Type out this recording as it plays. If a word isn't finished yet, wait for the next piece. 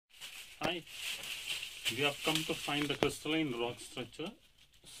Hi, we have come to find the crystalline rock structure.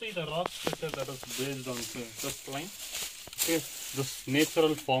 See the rock structure that is based on crystalline. Okay, this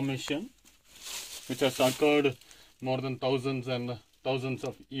natural formation which has occurred more than thousands and thousands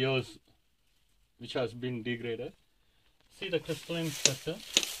of years, which has been degraded. See the crystalline structure.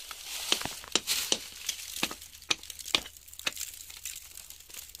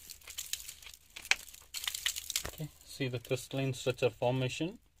 Okay, see the crystalline structure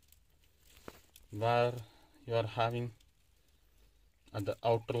formation where you are having at the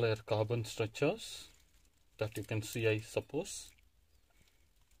outer layer carbon structures that you can see, I suppose.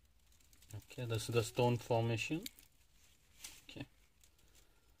 Okay, this is the stone formation. Okay,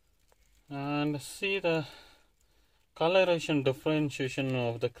 and see the coloration differentiation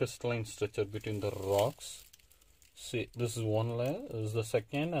of the crystalline structure between the rocks. See, this is one layer, this is the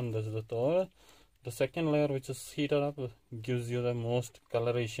second, and this is the third. The second layer, which is heated up, gives you the most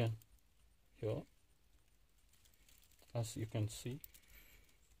coloration here, as you can see.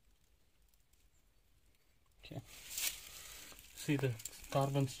 Okay, see the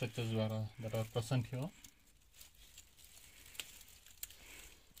carbon structures that are present here.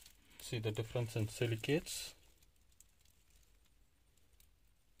 See the difference in silicates.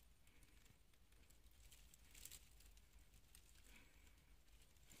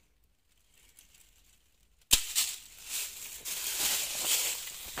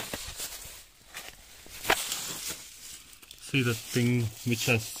 See the thing which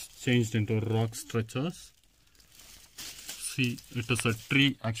has changed into rock structures. See, it is a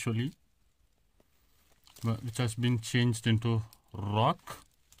tree actually, which has been changed into rock.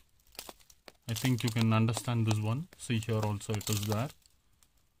 I think you can understand this one. See, here also it is there.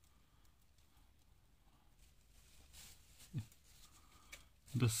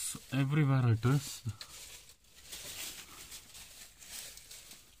 This everywhere it is.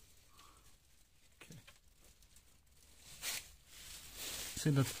 Okay. See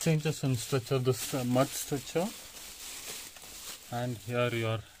the changes in structure, this mud structure, and here you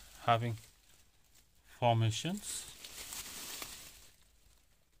are having formations.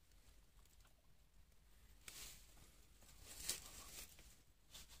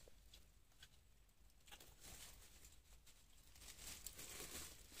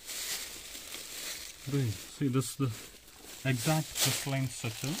 See, this is the exact crystalline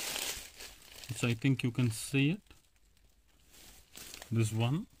structure, which I think you can see it. This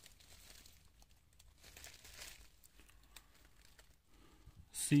one.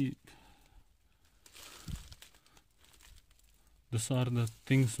 See, these are the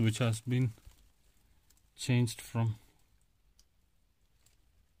things which has been changed from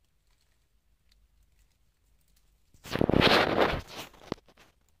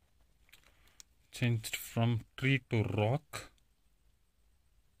tree to rock.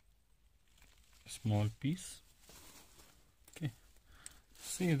 Small piece. Okay.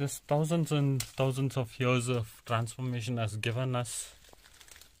 See, this thousands and thousands of years of transformation has given us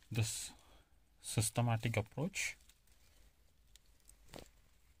this systematic approach.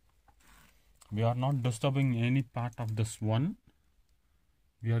 We are not disturbing any part of this one.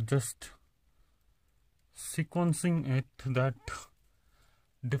 We are just sequencing it that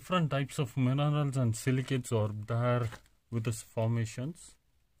different types of minerals and silicates are there with these formations.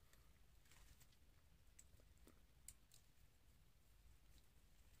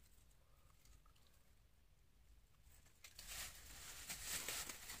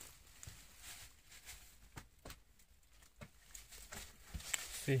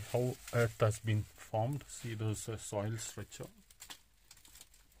 See how earth has been formed. See, there's a soil structure.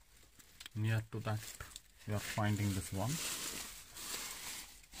 Near to that, we are finding this one.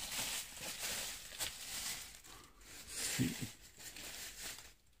 See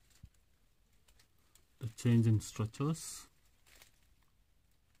the change in structures.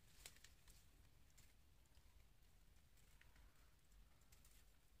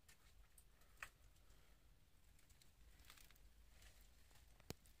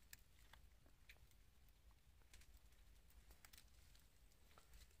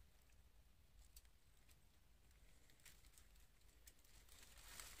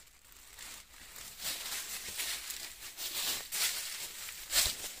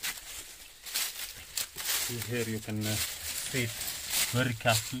 Here you can see it very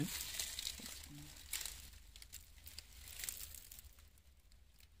carefully.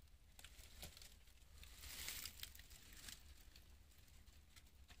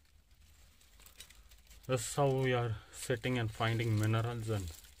 This is how we are setting and finding minerals and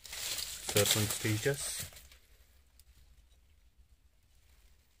certain stages.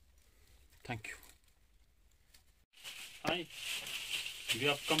 Thank you. Hi. We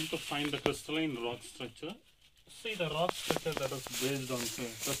have come to find the crystalline rock structure. See the rock structure that is based on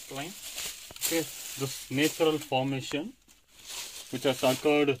crystalline. Okay, this natural formation which has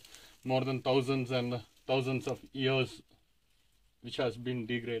occurred more than thousands and thousands of years, which has been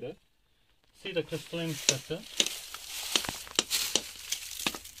degraded. See the crystalline structure.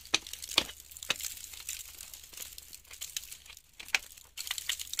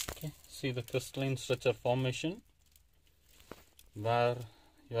 Okay, see the crystalline structure formation where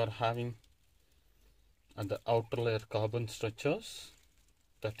you are having at the outer layer carbon structures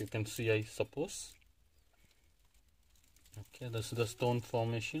that you can see, I suppose. Okay, this is the stone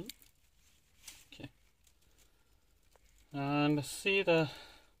formation. Okay, and see the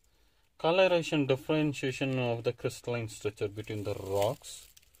coloration differentiation of the crystalline structure between the rocks.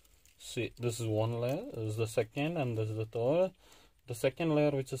 See, this is one layer, this is the second, and this is the third. The second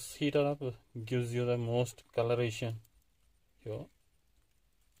layer, which is heated up, gives you the most coloration here,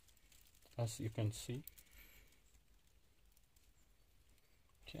 as you can see.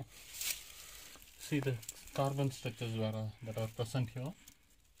 Okay, see the carbon structures that are present here.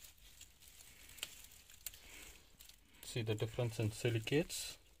 See the difference in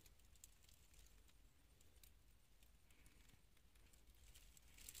silicates.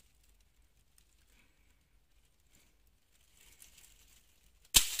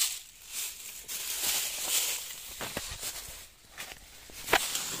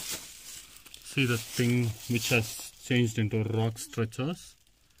 See the thing which has changed into rock structures.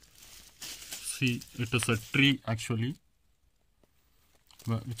 See, it is a tree actually,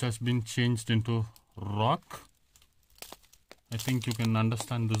 which has been changed into rock. I think you can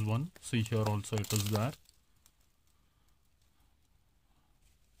understand this one. See, here also it is there.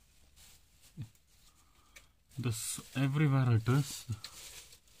 This everywhere it is.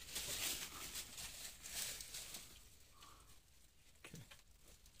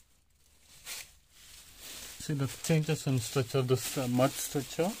 See the changes in structure, this mud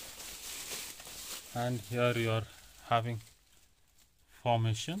structure, and here you are having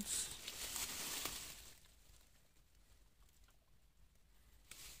formations.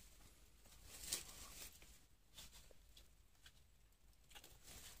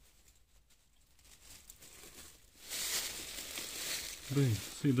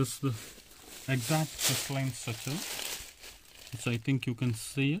 See, this is the exact crystalline structure, which I think you can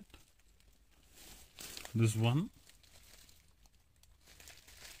see it. This one.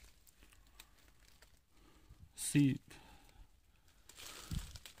 See,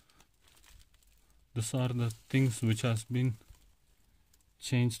 these are the things which has been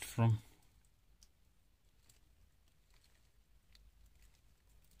changed from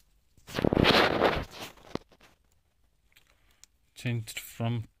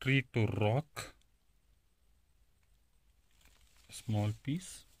tree to rock. A small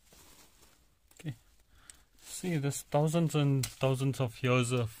piece. Okay. See, this thousands and thousands of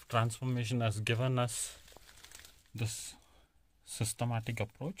years of transformation has given us this systematic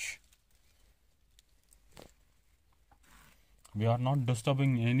approach. We are not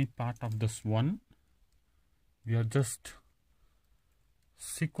disturbing any part of this one. We are just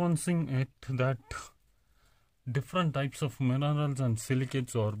sequencing it that different types of minerals and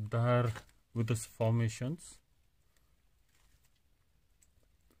silicates are there with these formations.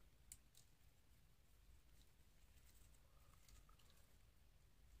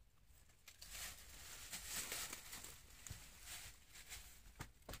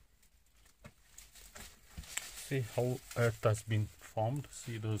 See how earth has been formed.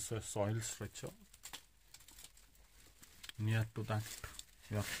 See, there's a soil structure. Near to that,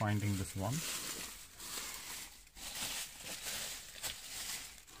 we are finding this one.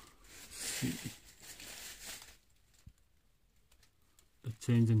 See the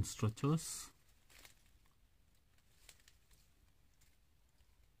change in structures.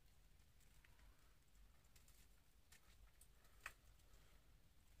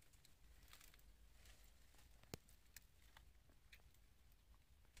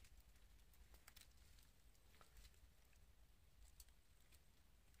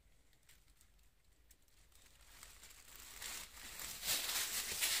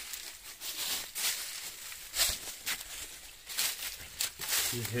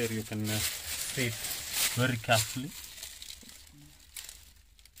 Here you can see it very carefully.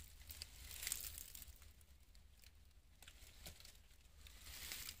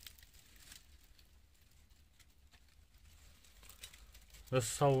 This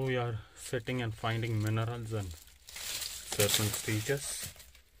is how we are setting and finding minerals and certain stages.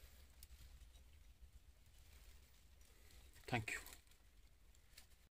 Thank you.